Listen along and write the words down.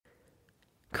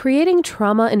Creating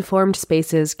trauma-informed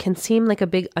spaces can seem like a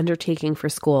big undertaking for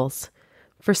schools.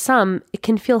 For some, it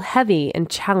can feel heavy and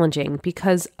challenging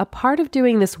because a part of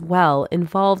doing this well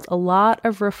involves a lot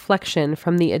of reflection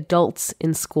from the adults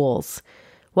in schools.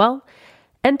 Well,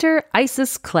 enter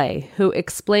Isis Clay, who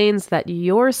explains that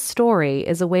your story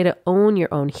is a way to own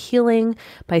your own healing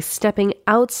by stepping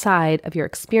outside of your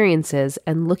experiences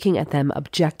and looking at them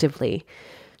objectively.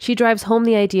 She drives home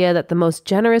the idea that the most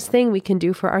generous thing we can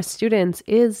do for our students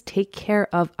is take care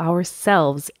of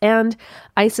ourselves. And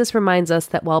Isis reminds us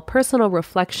that while personal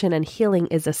reflection and healing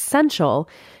is essential,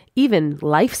 even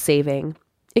life-saving,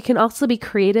 it can also be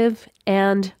creative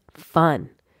and fun.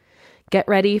 Get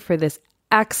ready for this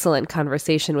excellent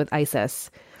conversation with Isis.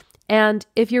 And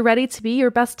if you're ready to be your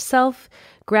best self,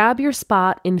 grab your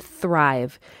spot in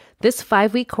Thrive. This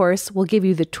 5-week course will give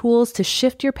you the tools to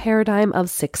shift your paradigm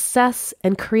of success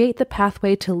and create the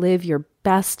pathway to live your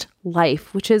best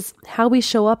life, which is how we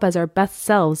show up as our best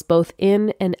selves both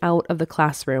in and out of the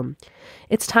classroom.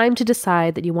 It's time to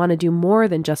decide that you want to do more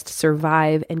than just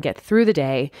survive and get through the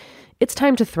day. It's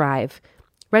time to thrive.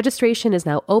 Registration is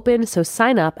now open, so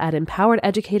sign up at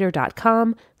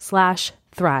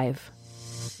empowerededucator.com/thrive.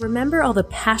 Remember all the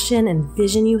passion and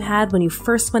vision you had when you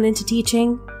first went into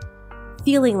teaching?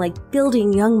 Feeling like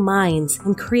building young minds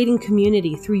and creating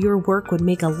community through your work would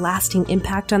make a lasting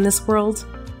impact on this world?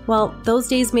 Well, those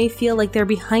days may feel like they're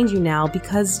behind you now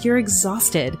because you're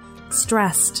exhausted,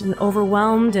 stressed, and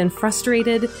overwhelmed and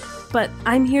frustrated, but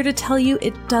I'm here to tell you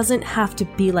it doesn't have to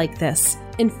be like this.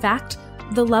 In fact,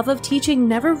 the love of teaching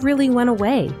never really went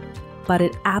away, but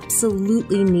it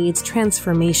absolutely needs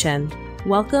transformation.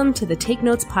 Welcome to the Take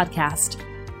Notes podcast.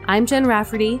 I'm Jen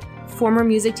Rafferty, former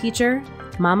music teacher,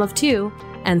 mom of 2,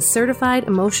 and certified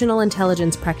emotional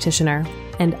intelligence practitioner,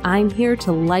 and I'm here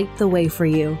to light the way for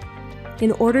you.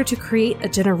 In order to create a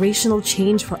generational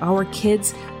change for our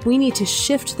kids, we need to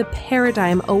shift the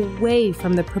paradigm away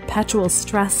from the perpetual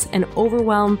stress and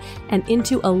overwhelm and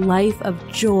into a life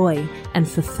of joy and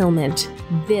fulfillment.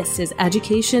 This is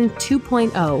Education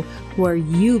 2.0, where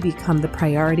you become the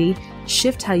priority,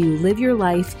 shift how you live your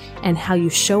life, and how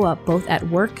you show up both at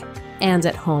work and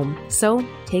at home. So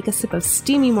take a sip of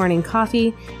steamy morning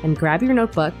coffee and grab your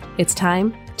notebook. It's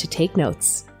time to take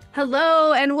notes.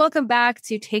 Hello, and welcome back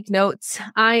to Take Notes.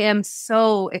 I am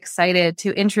so excited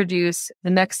to introduce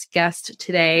the next guest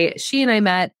today. She and I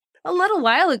met a little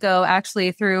while ago,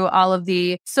 actually, through all of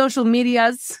the social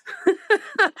medias.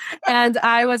 And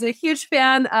I was a huge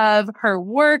fan of her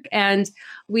work, and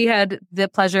we had the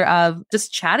pleasure of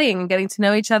just chatting, getting to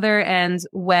know each other. And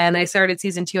when I started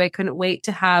season 2, I couldn't wait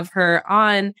to have her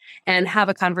on and have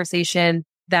a conversation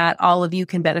that all of you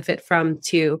can benefit from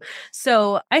too.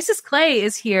 So Isis Clay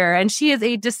is here, and she is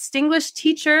a distinguished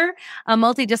teacher, a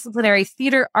multidisciplinary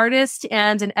theater artist,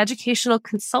 and an educational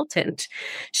consultant.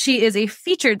 She is a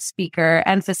featured speaker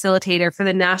and facilitator for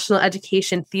the National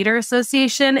Education Theater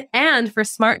Association and for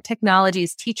Smart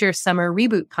Technologies Teacher Summer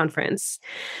Reboot Conference.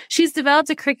 She's developed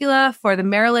a curricula for the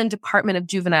Maryland Department of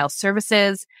Juvenile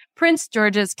Services, Prince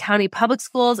George's County Public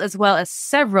Schools, as well as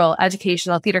several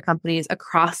educational theater companies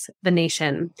across the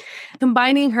nation.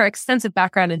 Combining her extensive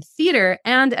background in theater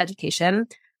and education,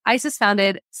 Isis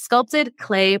founded Sculpted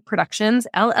Clay Productions,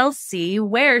 LLC,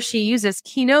 where she uses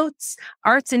keynotes,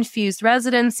 arts-infused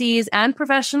residencies, and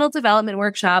professional development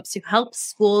workshops to help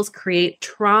schools create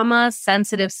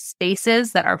trauma-sensitive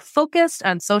spaces that are focused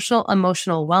on social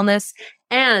emotional wellness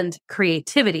and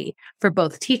creativity for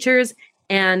both teachers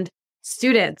and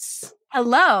students.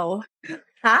 Hello.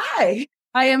 Hi.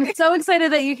 I am so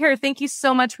excited that you're here. Thank you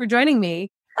so much for joining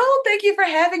me. Oh, thank you for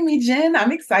having me, Jen.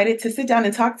 I'm excited to sit down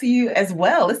and talk to you as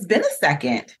well. It's been a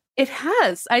second. It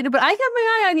has. But I got my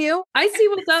eye on you. I see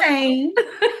what's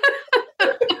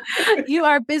up. You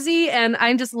are busy, and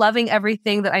I'm just loving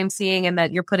everything that I'm seeing and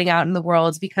that you're putting out in the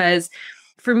world, because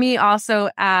for me also,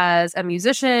 as a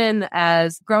musician,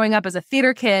 as growing up as a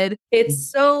theater kid,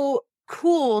 it's so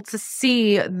cool to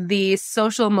see the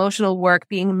social emotional work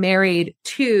being married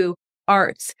to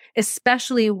arts,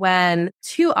 especially when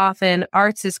too often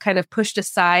arts is kind of pushed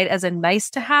aside as a nice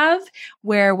to have,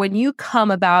 where when you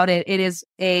come about it, it is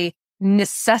a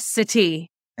necessity.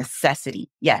 Necessity.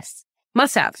 Yes.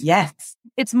 Must have. Yes.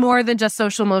 It's more than just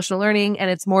social emotional learning, and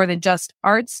it's more than just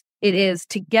arts. It is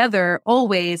together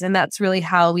always. And that's really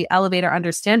how we elevate our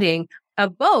understanding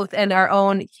of both and our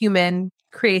own human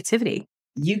creativity.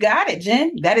 You got it,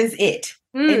 Jen. That is it.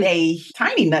 In a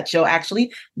tiny nutshell,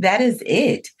 actually, that is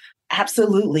it.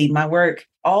 Absolutely. My work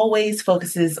always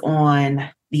focuses on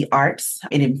the arts.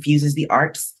 It infuses the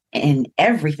arts in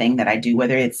everything that I do,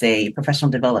 whether it's a professional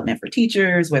development for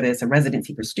teachers, whether it's a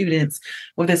residency for students,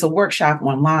 whether it's a workshop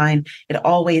online, it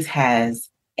always has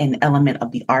an element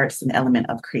of the arts, an element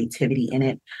of creativity in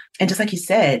it. And just like you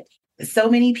said, so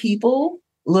many people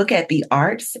look at the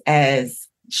arts as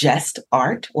just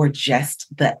art or just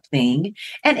the thing.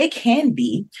 And it can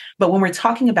be. But when we're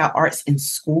talking about arts in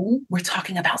school, we're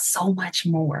talking about so much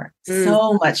more,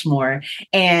 so much more.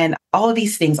 And all of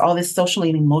these things, all this social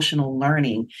and emotional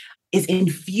learning is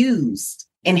infused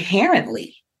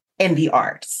inherently in the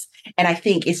arts. And I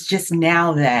think it's just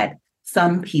now that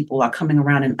some people are coming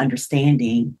around and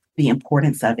understanding the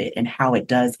importance of it and how it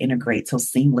does integrate so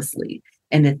seamlessly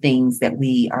and the things that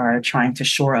we are trying to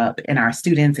shore up in our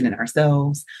students and in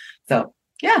ourselves. So,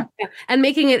 yeah. And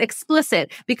making it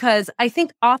explicit, because I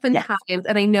think oftentimes,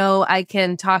 and I know I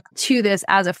can talk to this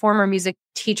as a former music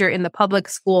teacher in the public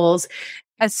schools,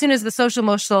 as soon as the social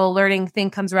emotional learning thing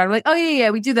comes around, we're like, oh, yeah,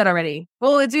 we do that already.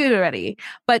 Well, we do it already.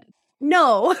 But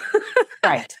no.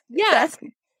 Right. Yes.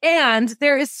 And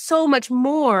there is so much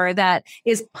more that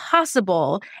is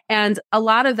possible. And a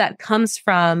lot of that comes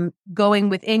from going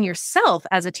within yourself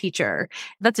as a teacher.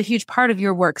 That's a huge part of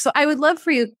your work. So I would love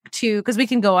for you to, because we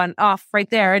can go on off right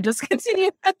there and just continue.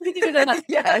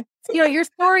 Yeah. Your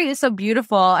story is so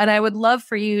beautiful. And I would love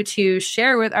for you to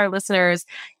share with our listeners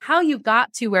how you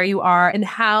got to where you are and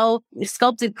how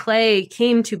Sculpted Clay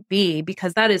came to be,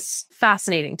 because that is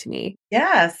fascinating to me.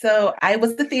 Yeah. So I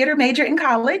was the theater major in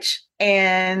college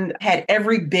and had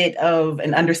every bit of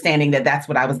an understanding that that's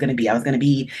what I was going to be. I was going to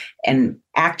be an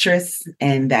actress,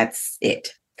 and that's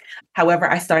it.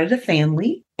 However, I started a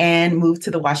family and moved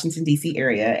to the Washington, D.C.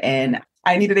 area, and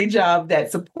I needed a job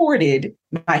that supported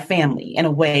my family in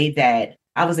a way that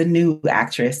I was a new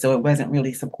actress, so it wasn't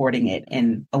really supporting it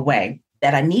in a way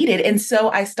that I needed. And so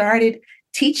I started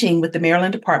teaching with the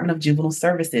Maryland Department of Juvenile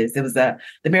Services. It was the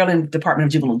Maryland Department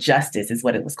of Juvenile Justice is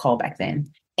what it was called back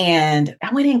then. And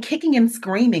I went in kicking and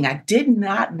screaming. I did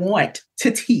not want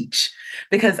to teach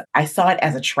because I saw it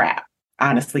as a trap,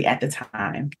 honestly, at the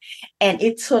time. And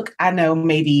it took, I know,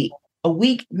 maybe a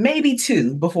week, maybe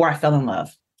two before I fell in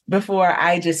love, before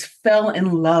I just fell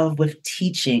in love with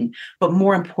teaching, but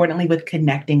more importantly, with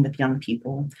connecting with young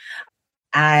people.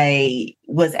 I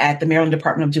was at the Maryland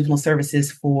Department of Juvenile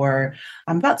Services for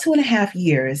about 2.5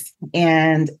 years.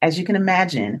 And as you can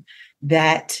imagine,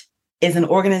 that is an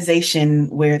organization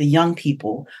where the young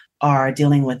people are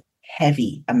dealing with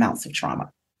heavy amounts of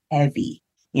trauma, heavy,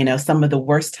 some of the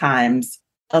worst times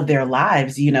of their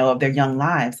lives, of their young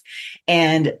lives.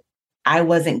 And I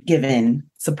wasn't given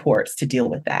supports to deal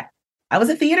with that. I was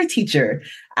a theater teacher.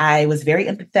 I was very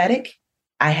empathetic.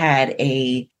 I had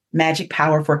a magic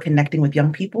power for connecting with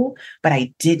young people, but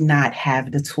I did not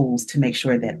have the tools to make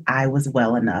sure that I was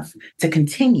well enough to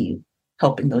continue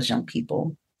helping those young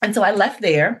people. And so I left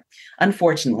there,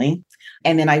 unfortunately,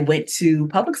 and then I went to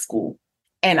public school.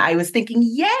 And I was thinking,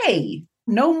 yay,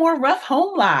 no more rough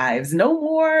home lives, no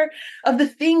more of the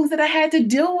things that I had to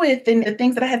deal with and the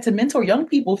things that I had to mentor young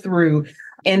people through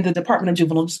in the Department of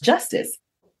Juvenile Justice.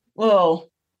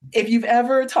 Well, if you've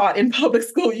ever taught in public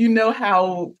school, you know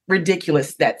how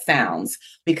ridiculous that sounds,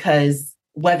 because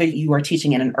whether you are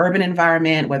teaching in an urban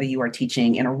environment, whether you are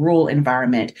teaching in a rural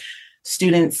environment,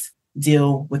 students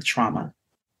deal with trauma.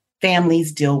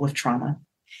 Families deal with trauma.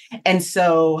 And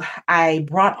so I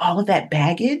brought all of that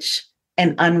baggage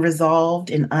and unresolved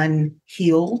and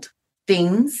unhealed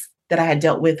things that I had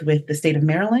dealt with the state of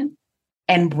Maryland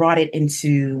and brought it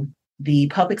into the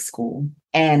public school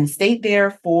and stayed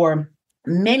there for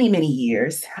many, many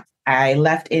years. I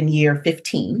left in year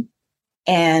 15.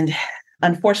 And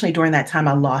unfortunately, during that time,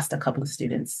 I lost a couple of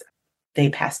students. They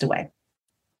passed away.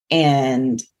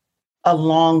 And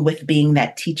along with being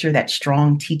that teacher, that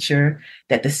strong teacher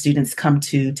that the students come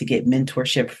to get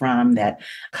mentorship from, that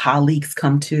colleagues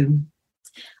come to,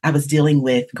 I was dealing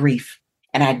with grief.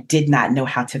 And I did not know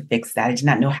how to fix that. I did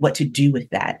not know what to do with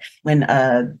that. When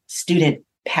a student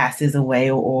passes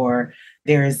away or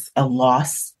there's a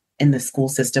loss in the school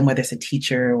system, whether it's a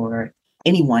teacher or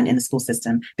anyone in the school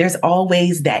system, there's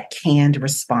always that canned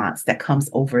response that comes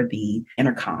over the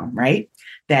intercom, right?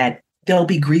 That there'll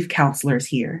be grief counselors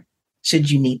here,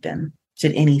 should you need them,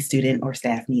 should any student or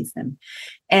staff needs them.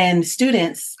 And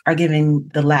students are given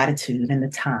the latitude and the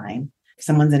time. If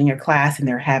someone's in your class and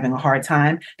they're having a hard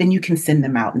time, then you can send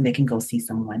them out and they can go see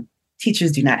someone.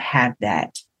 Teachers do not have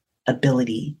that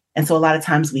ability. And so a lot of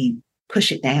times we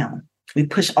push it down. We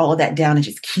push all of that down and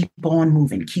just keep on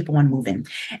moving.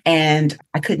 And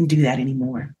I couldn't do that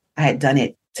anymore. I had done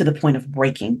it to the point of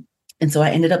breaking. And so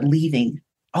I ended up leaving.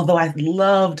 Although I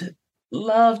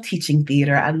loved teaching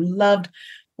theater, I loved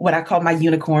what I call my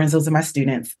unicorns, those are my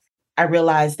students, I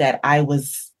realized that I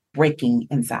was breaking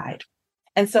inside.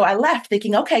 And so I left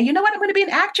thinking, okay, you know what? I'm going to be an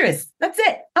actress. That's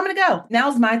it. I'm going to go.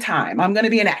 Now's my time. I'm going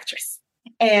to be an actress.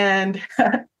 And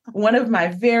one of my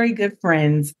very good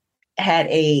friends had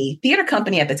a theater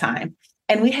company at the time.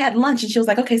 And we had lunch and she was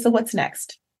like, okay, so what's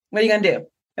next? What are you going to do?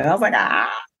 And I was like, I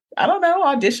don't know,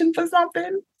 audition for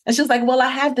something. And she was like, well, I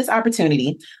have this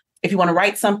opportunity. If you want to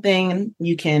write something,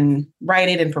 you can write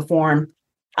it and perform.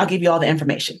 I'll give you all the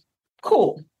information.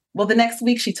 Cool. Well, the next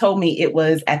week she told me it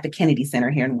was at the Kennedy Center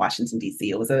here in Washington, D.C.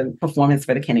 It was a performance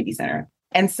for the Kennedy Center.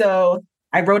 And so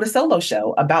I wrote a solo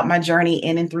show about my journey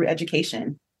in and through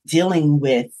education, dealing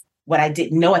with what I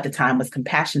didn't know at the time was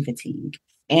compassion fatigue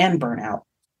and burnout.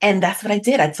 And that's what I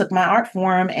did. I took my art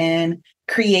form and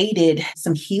created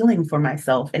some healing for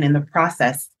myself. And in the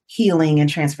process, healing and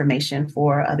transformation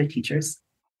for other teachers.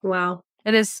 Wow.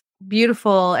 It is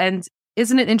beautiful. And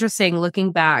isn't it interesting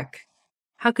looking back?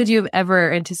 How could you have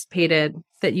ever anticipated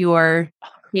that your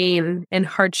pain and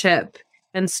hardship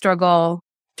and struggle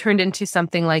turned into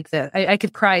something like this? I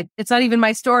could cry. It's not even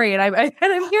my story. And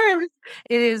I'm here.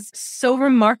 It is so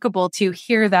remarkable to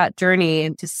hear that journey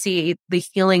and to see the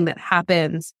healing that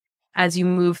happens as you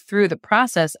move through the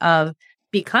process of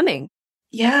becoming.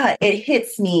 Yeah, it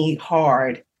hits me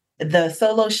hard. The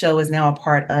solo show is now a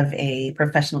part of a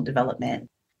professional development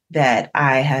that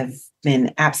I have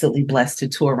been absolutely blessed to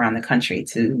tour around the country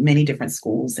to many different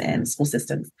schools and school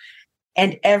systems.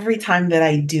 And every time that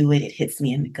I do it, it hits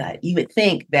me in the gut. You would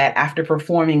think that after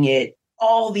performing it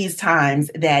all these times,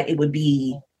 that it would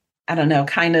be, I don't know,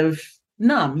 kind of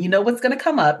numb. You know what's going to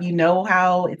come up. You know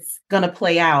how it's going to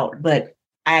play out. But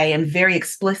I am very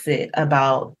explicit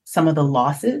about some of the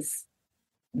losses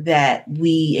that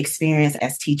we experience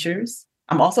as teachers.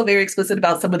 I'm also very explicit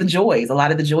about some of the joys, a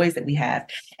lot of the joys that we have.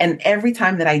 And every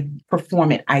time that I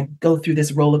perform it, I go through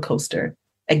this roller coaster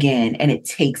again, and it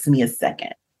takes me a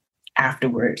second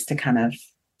afterwards to kind of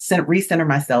recenter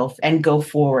myself and go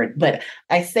forward. But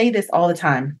I say this all the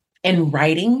time. In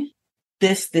writing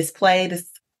this play,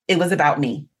 it was about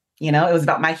me. You know, it was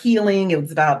about my healing. It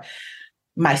was about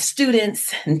my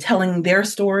students and telling their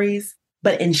stories.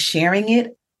 But in sharing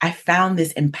it, I found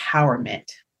this empowerment.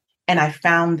 And I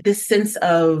found this sense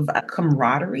of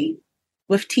camaraderie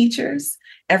with teachers.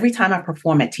 Every time I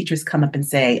perform it, teachers come up and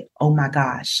say, oh my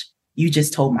gosh, you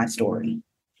just told my story.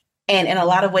 And in a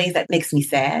lot of ways, that makes me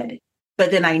sad.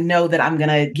 But then I know that I'm going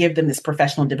to give them this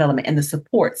professional development and the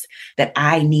supports that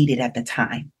I needed at the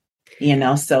time, you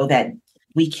know, so that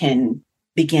we can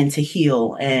begin to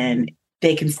heal and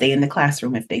they can stay in the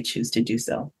classroom if they choose to do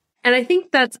so. And I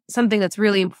think that's something that's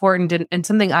really important and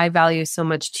something I value so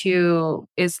much too,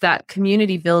 is that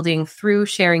community building through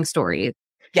sharing stories.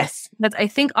 Yes. That's, I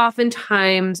think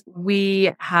oftentimes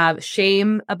we have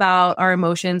shame about our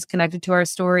emotions connected to our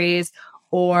stories,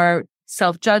 or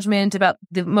self-judgment about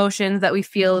the emotions that we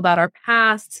feel about our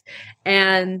past.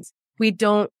 And we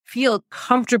don't feel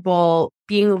comfortable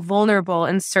being vulnerable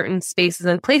in certain spaces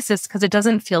and places because it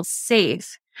doesn't feel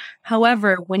safe.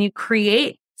 However, when you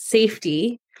create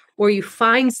safety, or you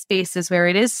find spaces where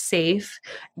it is safe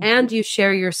and you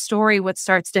share your story, what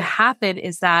starts to happen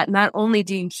is that not only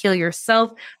do you heal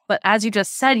yourself, but as you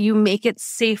just said, you make it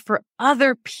safe for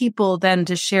other people then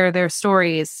to share their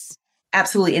stories.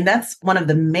 Absolutely. And that's one of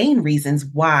the main reasons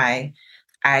why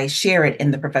I share it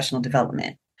in the professional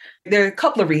development. There are a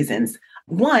couple of reasons.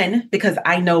 One, because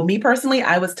I know me personally,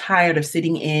 I was tired of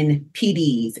sitting in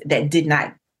PDs that did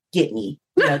not get me.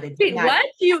 You know, wait, what?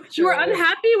 You were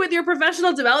unhappy with your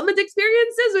professional development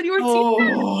experiences when you were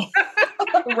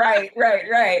teaching?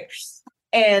 Right.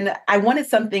 And I wanted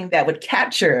something that would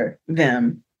capture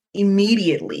them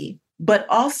immediately, but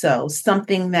also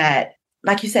something that,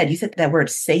 like you said that word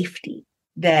safety,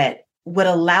 that would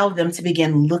allow them to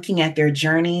begin looking at their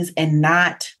journeys and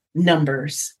not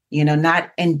numbers, you know,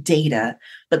 not in data,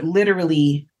 but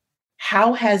literally,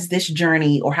 how has this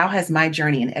journey or how has my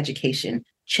journey in education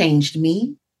changed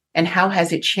me? And how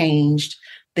has it changed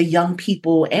the young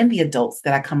people and the adults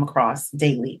that I come across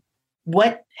daily?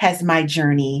 What has my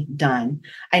journey done?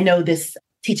 I know this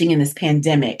teaching in this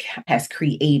pandemic has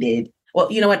created,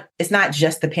 well, you know what? It's not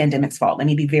just the pandemic's fault. Let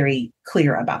me be very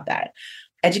clear about that.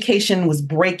 Education was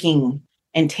breaking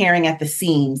and tearing at the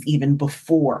seams even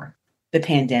before the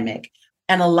pandemic.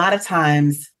 And a lot of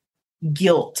times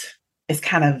guilt is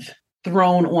kind of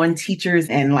thrown on teachers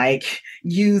and like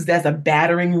used as a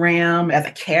battering ram, as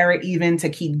a carrot even to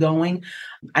keep going.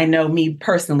 I know me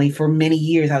personally, for many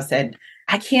years, I've said,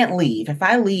 I can't leave. If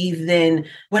I leave, then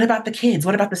what about the kids?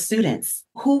 What about the students?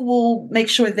 Who will make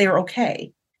sure they're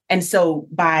okay? And so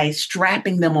by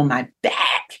strapping them on my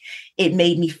back, it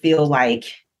made me feel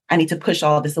like I need to push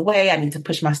all this away. I need to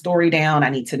push my story down. I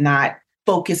need to not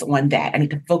focus on that. I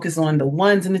need to focus on the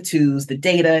ones and the twos, the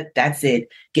data. That's it.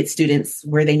 Get students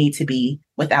where they need to be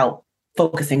without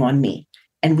focusing on me.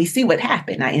 And we see what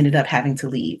happened. I ended up having to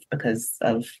leave because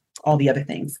of all the other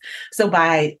things. So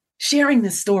by sharing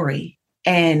this story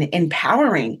and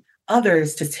empowering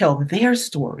others to tell their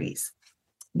stories,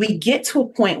 we get to a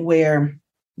point where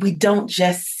we don't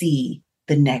just see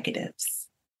the negatives,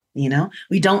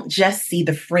 we don't just see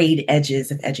the frayed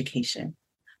edges of education,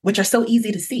 which are so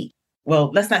easy to see.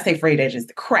 Well, let's not say frayed edges,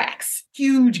 the cracks,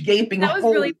 huge gaping holes. That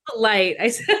was really polite. I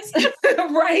said,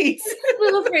 right.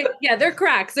 Little frayed. Yeah, they're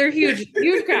cracks. They're huge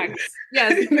cracks.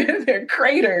 Yes. They're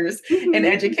craters in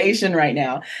education right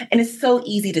now. And it's so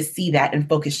easy to see that and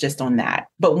focus just on that.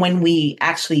 But when we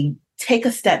actually take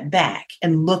a step back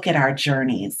and look at our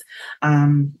journeys,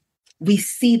 we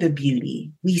see the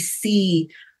beauty, we see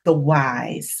the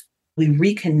whys, we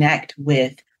reconnect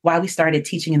with why we started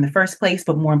teaching in the first place,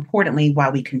 but more importantly,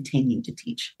 why we continue to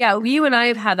teach. Yeah, you and I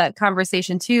have had that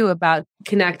conversation too about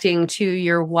connecting to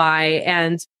your why.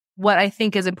 And what I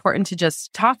think is important to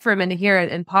just talk for a minute here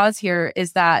and pause here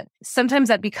is that sometimes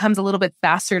that becomes a little bit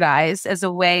bastardized as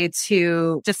a way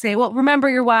to just say, well, remember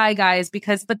your why, guys,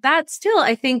 but that still,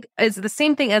 I think, is the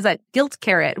same thing as that guilt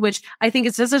carrot, which I think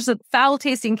is just a foul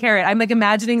tasting carrot. I'm like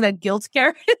imagining that guilt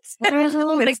carrot.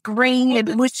 It's green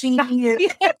and mushy.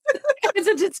 It's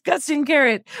a disgusting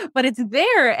carrot, but it's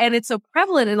there. And it's so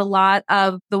prevalent in a lot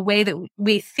of the way that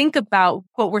we think about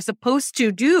what we're supposed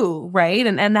to do, right?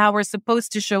 And how we're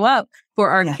supposed to show up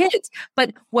for our kids.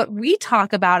 But what we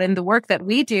talk about in the work that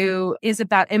we do is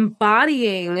about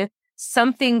embodying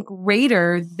something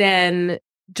greater than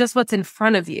just what's in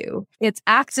front of you. It's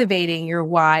activating your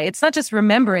why. It's not just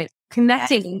remembering,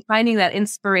 connecting and finding that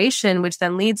inspiration, which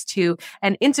then leads to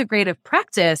an integrative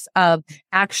practice of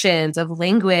actions, of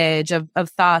language, of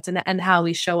thoughts, and how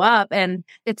we show up. And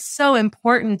it's so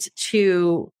important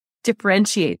to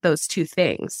differentiate those two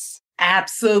things.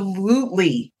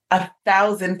 Absolutely.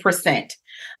 1,000%.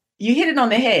 You hit it on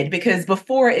the head, because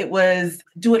before it was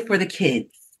do it for the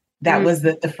kids. That was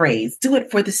the phrase. Do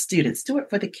it for the students, do it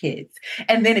for the kids.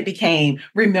 And then it became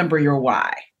remember your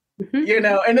why, and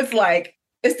it's like,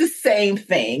 it's the same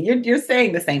thing. You're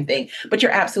saying the same thing, but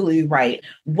you're absolutely right.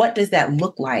 What does that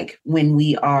look like when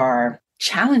we are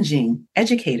challenging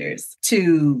educators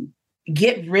to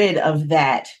get rid of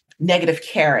that negative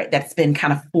carrot that's been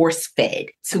kind of force-fed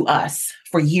to us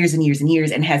for years and years and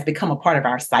years and has become a part of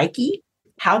our psyche?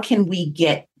 How can we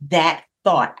get that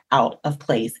thought out of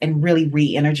place and really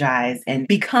re-energize and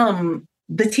become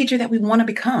the teacher that we want to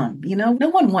become? No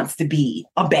one wants to be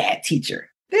a bad teacher.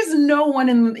 There's no one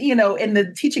in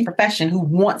the teaching profession who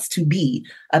wants to be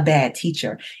a bad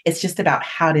teacher. It's just about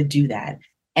how to do that.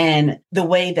 And the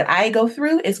way that I go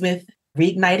through is with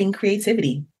reigniting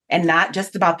creativity, and not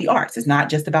just about the arts. It's not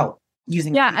just about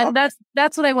using. Yeah. And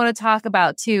that's what I want to talk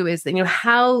about too, is that,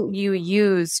 how you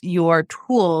use your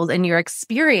tools and your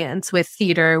experience with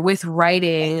theater, with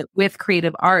writing, with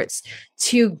creative arts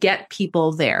to get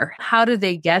people there. How do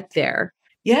they get there?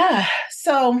 Yeah.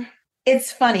 So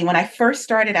it's funny. When I first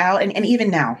started out, and even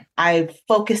now, I've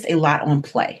focused a lot on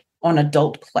play, on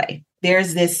adult play.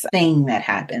 There's this thing that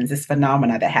happens, this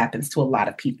phenomena that happens to a lot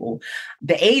of people.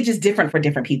 The age is different for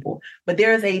different people, but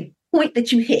there's a point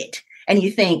that you hit and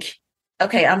you think,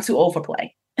 okay, I'm too old for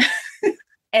play.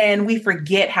 And we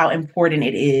forget how important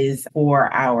it is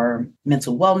for our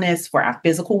mental wellness, for our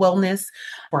physical wellness,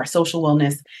 for our social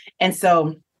wellness. And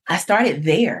so I started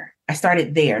there.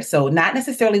 So not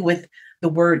necessarily with the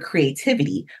word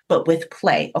creativity, but with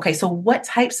play. Okay, so what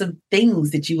types of things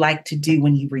did you like to do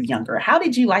when you were younger? How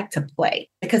did you like to play?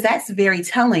 Because that's very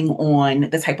telling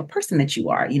on the type of person that you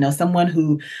are. Someone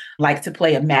who liked to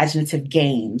play imaginative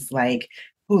games, like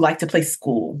who liked to play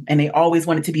school, and they always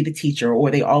wanted to be the teacher,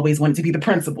 or they always wanted to be the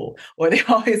principal, or they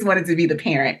always wanted to be the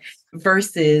parent,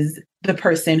 versus the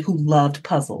person who loved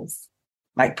puzzles,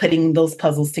 like putting those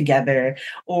puzzles together.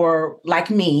 Or like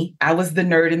me, I was the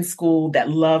nerd in school that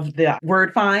loved the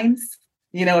word finds.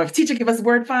 If teacher gave us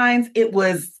word finds, it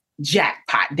was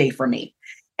jackpot day for me.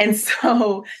 And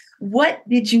so what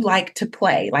did you like to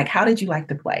play? Like, how did you like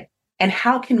to play? And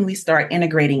how can we start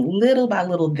integrating little by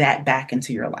little that back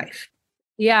into your life?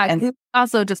 Yeah. And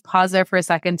also just pause there for a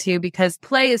second too, because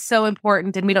play is so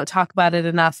important and we don't talk about it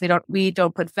enough. We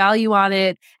don't put value on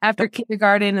it after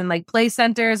kindergarten and like play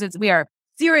centers. We are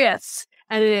serious,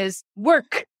 and it is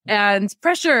work and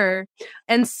pressure.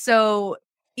 And so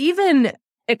even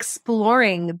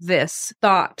exploring this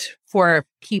thought for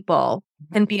people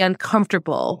can be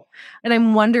uncomfortable. And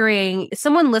I'm wondering,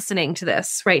 someone listening to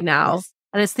this right now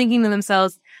and is thinking to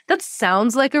themselves, That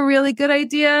sounds like a really good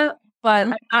idea, but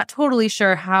I'm not totally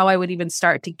sure how I would even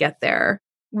start to get there.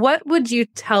 What would you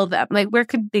tell them? Like, where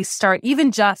could they start?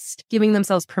 Even just giving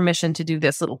themselves permission to do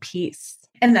this little piece.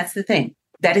 And that's the thing.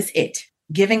 That is it.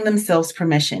 Giving themselves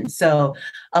permission. So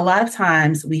a lot of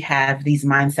times we have these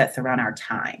mindsets around our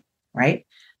time, right?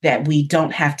 That we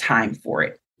don't have time for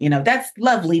it. That's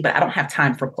lovely, but I don't have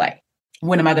time for play.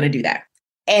 When am I going to do that?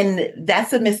 And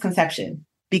that's a misconception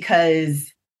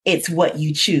because it's what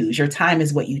you choose. Your time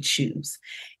is what you choose.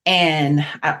 And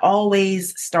I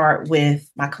always start with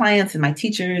my clients and my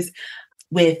teachers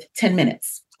with 10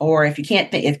 minutes. Or if you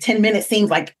can't, if 10 minutes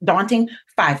seems like daunting,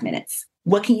 5 minutes.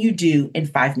 What can you do in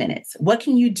 5 minutes? What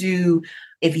can you do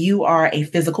if you are a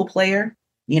physical player?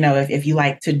 If you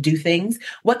like to do things,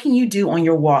 what can you do on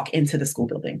your walk into the school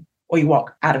building or you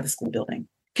walk out of the school building?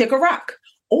 Kick a rock.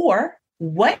 Or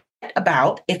what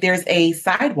about if there's a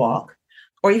sidewalk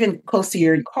or even close to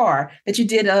your car that you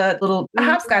did a little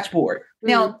hopscotch board?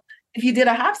 Now, if you did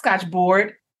a hopscotch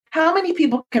board, how many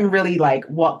people can really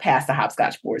walk past a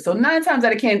hopscotch board? So 9 times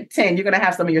out of 10, you're going to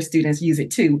have some of your students use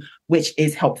it too, which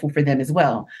is helpful for them as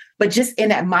well. But just in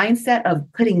that mindset of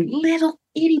putting little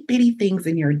itty bitty things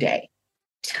in your day,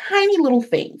 tiny little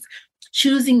things,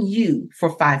 choosing you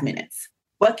for 5 minutes.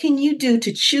 What can you do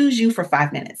to choose you for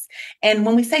 5 minutes? And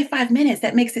when we say 5 minutes,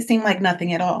 that makes it seem like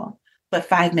nothing at all. But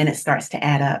 5 minutes starts to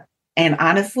add up. And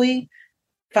honestly,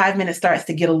 5 minutes starts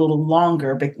to get a little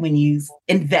longer, but when you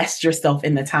invest yourself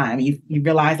in the time, you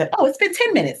realize that, oh, it's been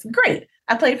 10 minutes. Great.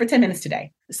 I played for 10 minutes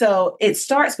today. So it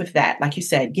starts with that, like you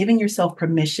said, giving yourself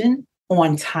permission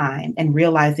on time and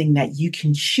realizing that you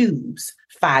can choose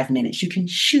 5 minutes. You can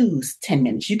choose 10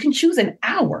 minutes. You can choose an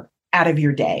hour out of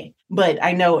your day. But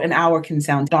I know an hour can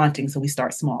sound daunting, so we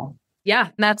start small. Yeah,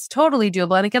 that's totally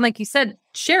doable. And again, like you said,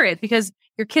 share it because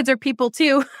your kids are people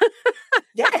too.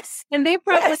 Yes. And they've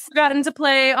probably gotten to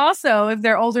play also if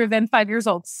they're older than 5 years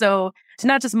old. So to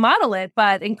not just model it,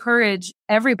 but encourage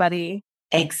everybody.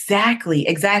 Exactly.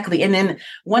 And then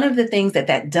one of the things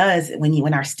that does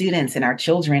when our students and our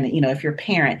children, if your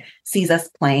parent sees us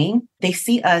playing, they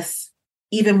see us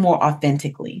even more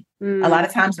authentically. A lot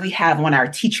of times we have on our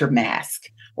teacher mask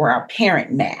or our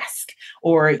parent mask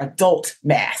or adult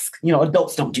mask.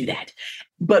 Adults don't do that.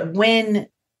 But when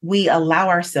we allow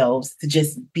ourselves to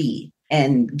just be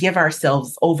and give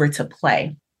ourselves over to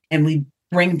play and we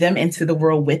bring them into the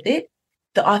world with it,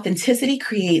 the authenticity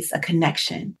creates a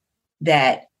connection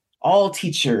that all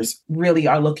teachers really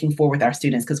are looking for with our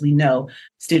students because we know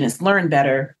students learn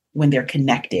better when they're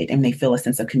connected and they feel a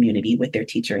sense of community with their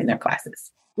teacher in their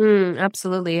classes.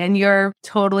 Absolutely. And you're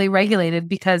totally regulated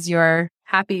because you're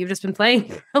happy you've just been playing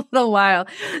for a little while.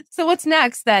 So what's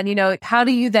next then? How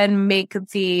do you then make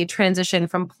the transition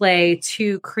from play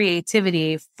to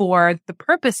creativity for the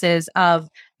purposes of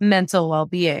mental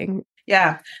well-being?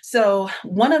 Yeah. So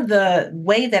one of the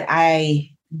way that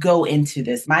I go into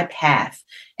this, my path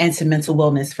into mental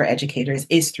wellness for educators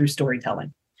is through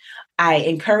storytelling. I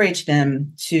encourage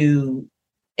them to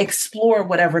explore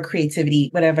whatever creativity,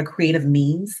 whatever creative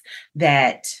means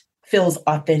that feels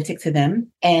authentic to them.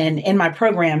 And in my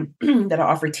program that I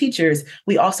offer teachers,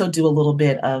 we also do a little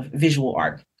bit of visual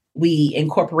art. We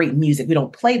incorporate music. We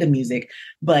don't play the music,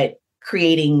 but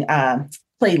creating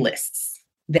playlists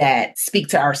that speak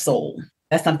to our soul.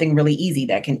 That's something really easy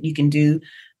that you can do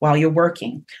while you're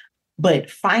working.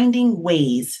 But finding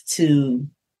ways to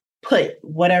put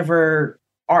whatever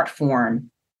art form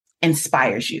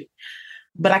inspires you.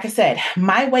 But like I said,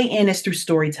 my way in is through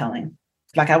storytelling.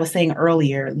 Like I was saying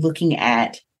earlier, looking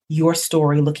at your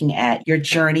story, looking at your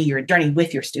journey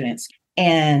with your students,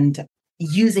 and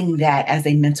using that as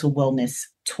a mental wellness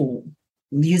tool,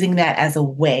 using that as a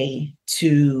way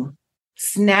to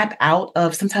snap out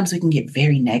of, sometimes we can get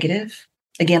very negative.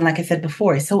 Again, like I said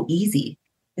before, it's so easy.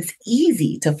 It's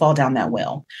easy to fall down that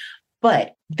well,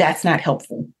 but that's not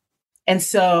helpful. And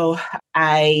so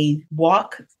I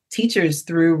walk teachers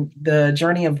through the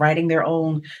journey of writing their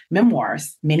own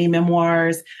memoirs, mini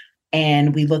memoirs,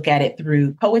 and we look at it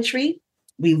through poetry.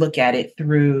 We look at it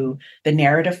through the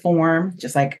narrative form,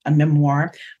 just like a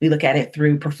memoir. We look at it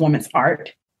through performance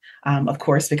art, of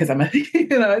course, because I'm a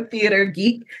theater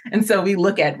geek. And so we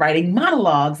look at writing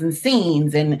monologues and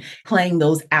scenes and playing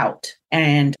those out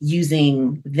and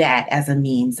using that as a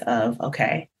means of,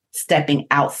 stepping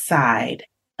outside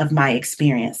of my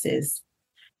experiences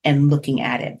and looking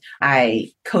at it. I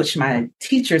coach my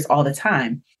teachers all the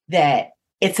time that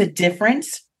it's a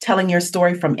difference telling your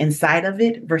story from inside of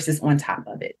it versus on top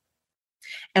of it.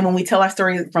 And when we tell our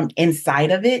story from inside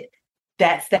of it,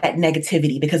 that's that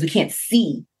negativity because we can't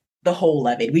see the whole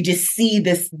of it. We just see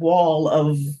this wall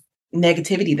of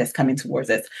negativity that's coming towards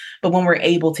us. But when we're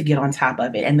able to get on top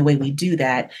of it, and the way we do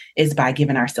that is by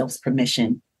giving ourselves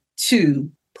permission to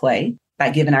play, by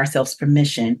giving ourselves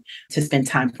permission to spend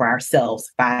time for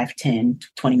ourselves, 5, 10,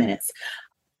 20 minutes.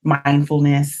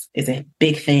 Mindfulness is a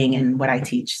big thing in what I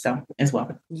teach, so as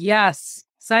well. Yes.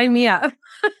 Sign me up.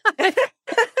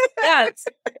 Yes.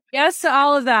 Yes to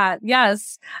all of that.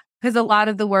 Yes. Because a lot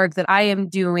of the work that I am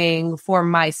doing for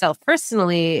myself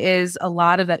personally is a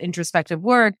lot of that introspective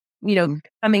work,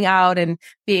 coming out and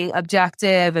being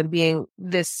objective and being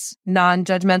this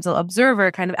non-judgmental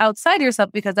observer kind of outside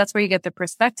yourself, because that's where you get the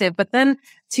perspective. But then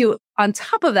to, on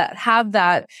top of that, have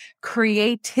that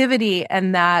creativity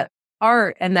and that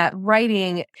art and that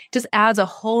writing just adds a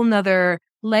whole nother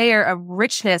layer of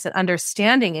richness and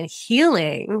understanding and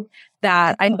healing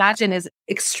that I imagine is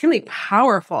extremely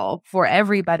powerful for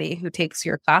everybody who takes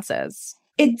your classes.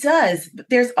 It does.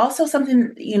 There's also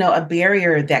something, a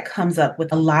barrier that comes up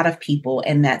with a lot of people,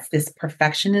 and that's this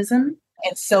perfectionism.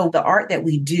 And so the art that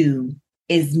we do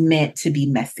is meant to be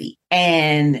messy.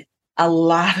 And a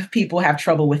lot of people have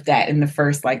trouble with that in the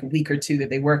first week or two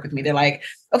that they work with me. They're like,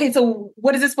 okay, so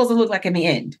what is it supposed to look like in the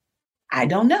end? I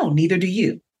don't know. Neither do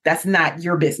you. That's not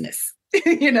your business.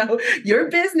 Your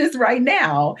business right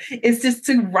now is just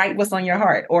to write what's on your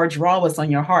heart, or draw what's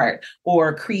on your heart,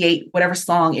 or create whatever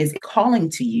song is calling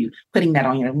to you, putting that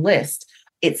on your list.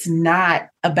 It's not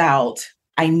about,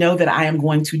 I know that I am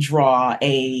going to draw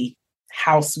a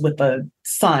house with a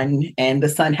sun and the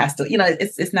sun has to,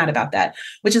 it's not about that,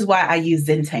 which is why I use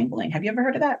Zentangling. Have you ever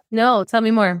heard of that? No, tell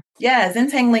me more. Yeah,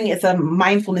 Zentangling is a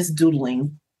mindfulness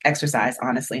doodling exercise,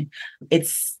 honestly.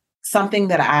 It's something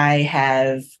that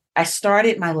I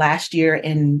started my last year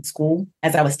in school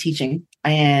as I was teaching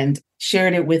and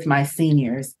shared it with my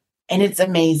seniors. And it's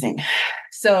amazing.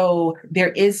 So there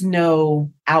is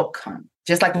no outcome.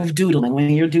 Just like with doodling,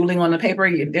 when you're doodling on the paper,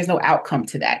 there's no outcome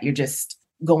to that. You're just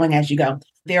going as you go.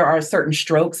 There are certain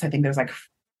strokes. I think there's I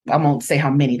won't say how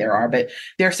many there are, but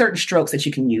there are certain strokes that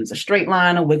you can use: a straight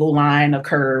line, a wiggle line, a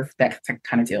curve, that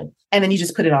kind of deal. And then you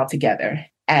just put it all together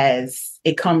as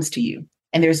it comes to you.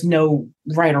 And there's no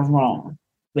right or wrong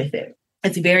with it.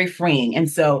 It's very freeing. And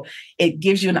so it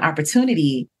gives you an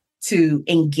opportunity to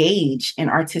engage in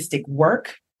artistic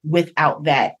work without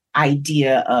that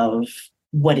idea of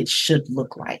what it should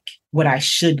look like, what I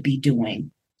should be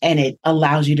doing. And it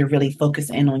allows you to really focus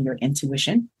in on your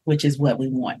intuition, which is what we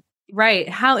want. Right.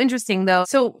 How interesting, though.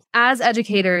 So as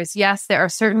educators, yes, there are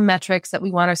certain metrics that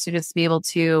we want our students to be able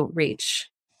to reach.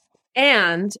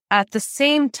 And at the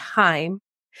same time,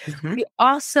 we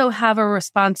also have a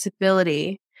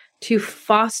responsibility to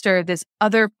foster this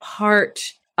other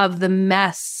part of the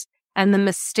mess and the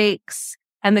mistakes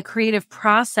and the creative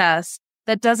process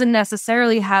that doesn't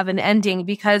necessarily have an ending.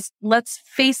 Because let's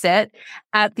face it,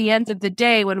 at the end of the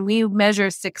day, when we measure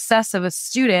success of a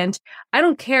student, I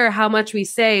don't care how much we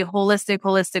say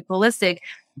holistic,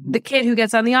 the kid who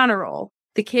gets on the honor roll,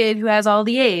 the kid who has all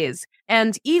the A's.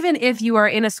 And even if you are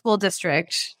in a school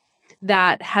district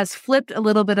that has flipped a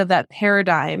little bit of that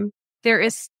paradigm, there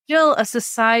is still a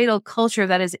societal culture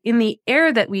that is in the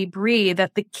air that we breathe,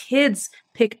 that the kids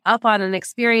pick up on and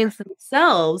experience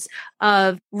themselves,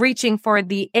 of reaching for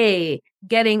the A,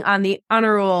 getting on the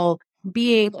honor roll,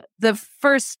 being the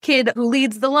first kid who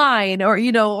leads the line, or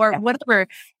whatever.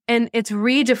 And it's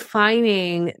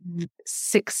redefining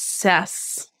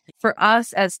success for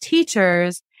us as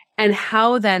teachers. And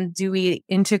how then do we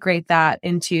integrate that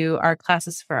into our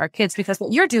classes for our kids? Because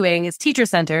what you're doing is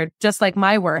teacher-centered, just like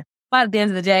my work. But at the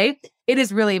end of the day, it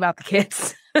is really about the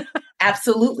kids.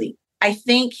 Absolutely. I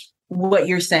think what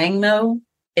you're saying, though,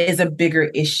 is a bigger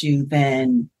issue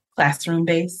than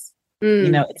classroom-based.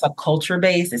 It's a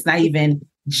culture-based. It's not even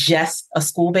just a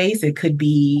school base. It could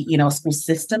be, a school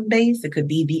system base. It could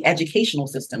be the educational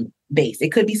system base.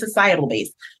 It could be societal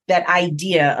based. That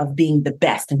idea of being the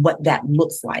best and what that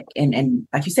looks like. And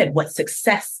like you said, what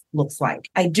success looks like.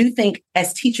 I do think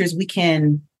as teachers, we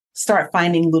can start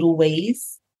finding little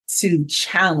ways to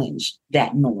challenge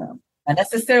that norm. And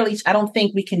necessarily, I don't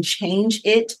think we can change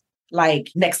it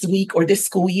next week or this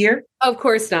school year. Of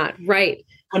course not. Right.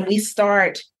 When we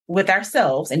start with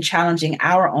ourselves and challenging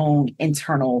our own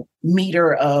internal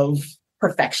meter of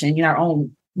perfection, our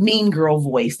own mean girl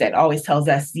voice that always tells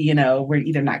us, we're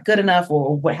either not good enough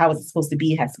or how is it supposed to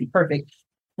be? It has to be perfect.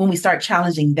 When we start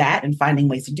challenging that and finding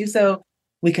ways to do so,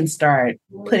 we can start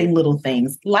putting little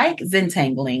things like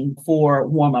Zentangling for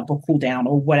warm up or cool down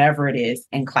or whatever it is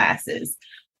in classes.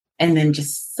 And then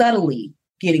just subtly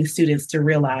getting students to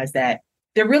realize that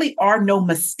there really are no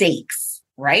mistakes,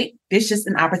 right? There's just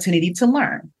an opportunity to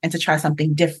learn and to try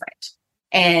something different.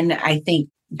 And I think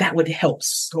that would help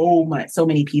so much, so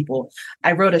many people.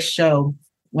 I wrote a show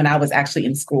when I was actually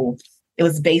in school. It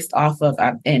was based off of,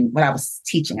 and when I was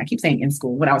teaching, I keep saying in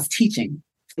school, when I was teaching,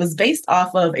 it was based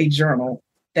off of a journal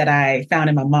that I found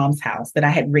in my mom's house that I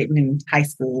had written in high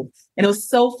school. And it was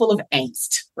so full of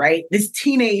angst, right? This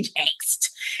teenage angst.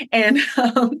 And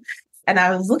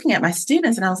I was looking at my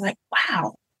students and I was like,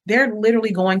 wow, they're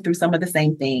literally going through some of the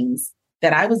same things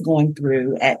that I was going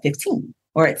through at 15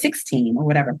 or at 16 or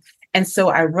whatever. And so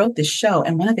I wrote this show,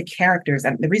 and one of the characters,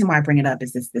 and the reason why I bring it up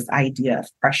is this idea of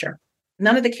pressure.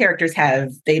 None of the characters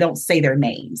they don't say their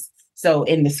names. So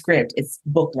in the script, it's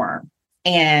Bookworm.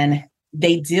 And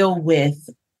they deal with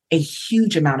a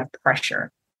huge amount of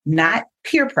pressure, not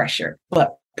peer pressure,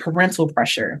 but parental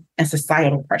pressure and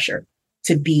societal pressure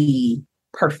to be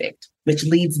perfect, which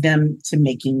leads them to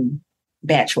making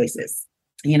bad choices.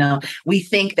 You know, we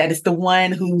think that it's the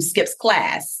one who skips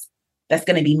class that's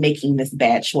going to be making this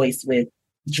bad choice with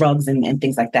drugs and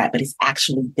things like that. But it's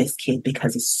actually this kid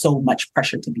because it's so much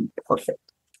pressure to be perfect.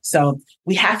 So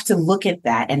we have to look at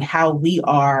that and how we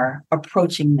are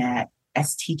approaching that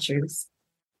as teachers,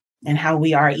 and how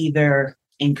we are either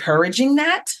encouraging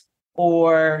that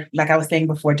or, like I was saying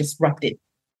before, disrupt it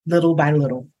little by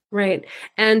little. Right.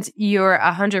 And you're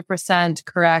 100%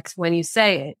 correct when you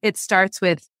say it starts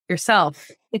with yourself.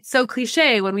 It's so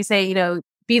cliche when we say, you know,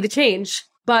 be the change,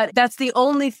 but that's the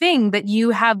only thing that you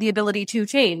have the ability to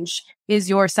change is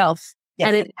yourself. Yes.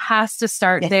 And it has to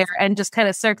start there. And just kind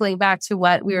of circling back to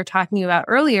what we were talking about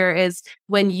earlier is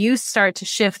when you start to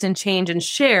shift and change and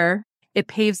share, it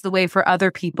paves the way for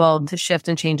other people to shift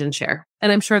and change and share.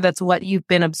 And I'm sure that's what you've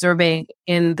been observing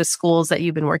in the schools that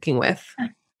you've been working with.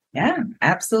 Yeah,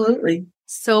 absolutely.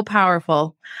 So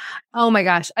powerful. Oh my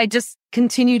gosh. I just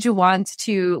continue to want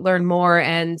to learn more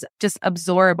and just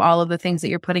absorb all of the things that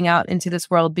you're putting out into this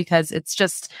world, because it's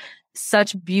just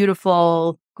such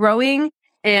beautiful growing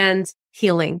and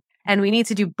healing. And we need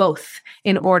to do both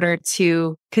in order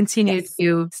to continue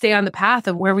to stay on the path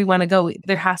of where we want to go.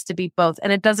 There has to be both.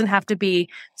 And it doesn't have to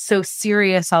be so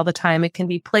serious all the time. It can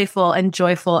be playful and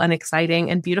joyful and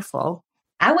exciting and beautiful.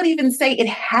 I would even say it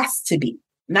has to be.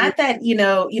 Not that,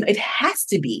 it has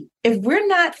to be. If we're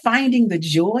not finding the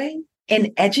joy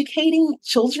in educating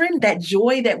children, that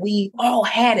joy that we all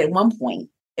had at one point,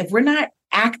 if we're not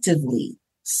actively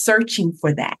searching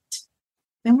for that,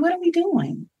 then what are we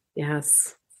doing?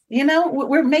 Yes.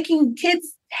 We're making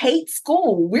kids hate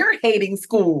school. We're hating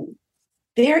school.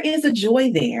 There is a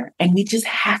joy there, and we just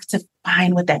have to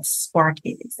find what that spark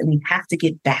is, and we have to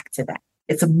get back to that.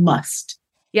 It's a must.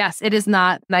 Yes, it is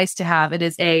not nice to have. It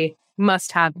is a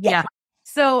must have. Yeah.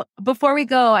 So before we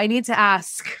go, I need to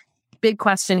ask, big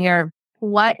question here.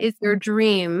 What is your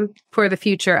dream for the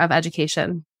future of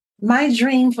education? My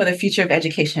dream for the future of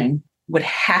education would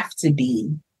have to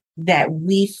be that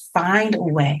we find a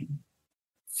way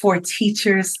for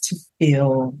teachers to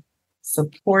feel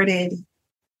supported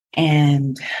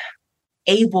and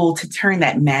able to turn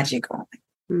that magic on.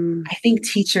 I think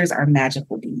teachers are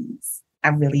magical beings. I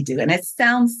really do. And it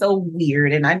sounds so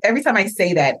weird. And every time I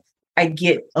say that, I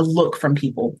get a look from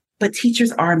people. But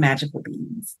teachers are magical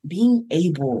beings. Being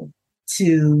able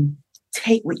to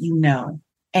take what you know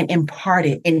and impart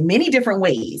it in many different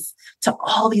ways to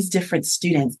all these different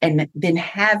students, and then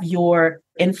have your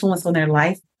influence on their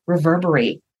life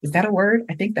reverberate. Is that a word?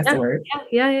 I think that's a word.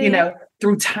 Yeah.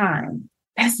 Through time.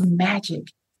 That's magic.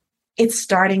 It's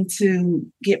starting to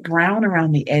get brown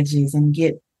around the edges and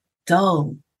get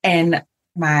dull. And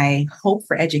my hope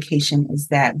for education is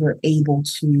that we're able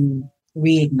to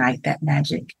reignite that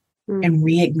magic and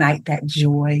reignite that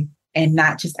joy, and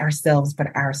not just ourselves, but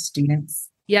our students.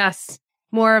 Yes.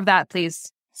 More of that,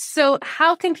 please. So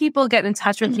how can people get in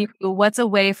touch with you? What's a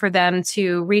way for them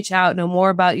to reach out, know more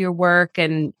about your work,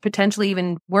 and potentially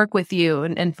even work with you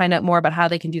and find out more about how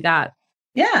they can do that?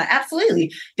 Yeah,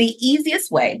 absolutely. The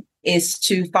easiest way is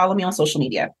to follow me on social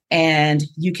media. And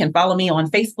you can follow me on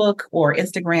Facebook or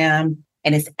Instagram,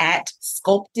 and it's at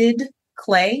Sculpted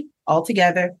Clay, all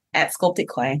together, at Sculpted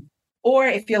Clay. Or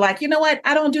if you're like, you know what,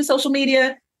 I don't do social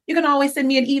media, you can always send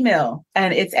me an email,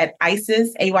 and it's at Ayesis,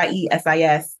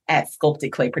 AYESIS, at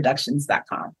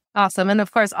sculptedclayproductions.com. Awesome. And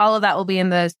of course, all of that will be in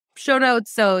the show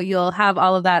notes. So you'll have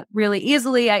all of that really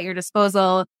easily at your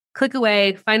disposal. Click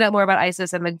away, find out more about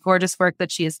Ayesis and the gorgeous work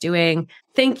that she is doing.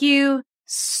 Thank you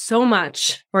so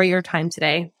much for your time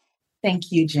today.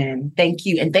 Thank you, Jen. Thank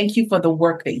you. And thank you for the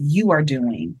work that you are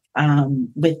doing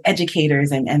with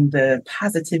educators and the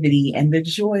positivity and the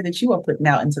joy that you are putting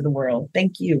out into the world.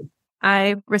 Thank you.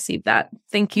 I received that.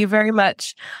 Thank you very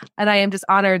much. And I am just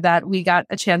honored that we got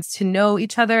a chance to know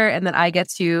each other and that I get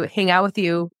to hang out with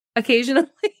you occasionally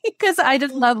because I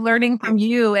just love learning from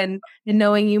you and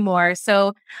knowing you more.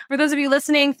 So for those of you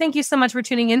listening, thank you so much for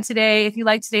tuning in today. If you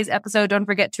liked today's episode, don't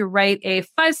forget to write a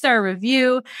 5-star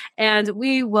review, and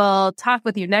we will talk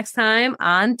with you next time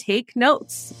on Take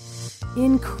Notes.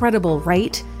 Incredible,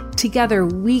 right? Together,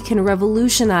 we can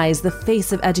revolutionize the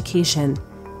face of education.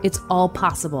 It's all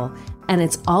possible, and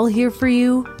it's all here for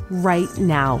you right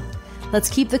now. Let's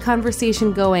keep the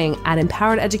conversation going at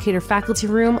Empowered Educator Faculty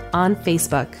Room on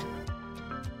Facebook.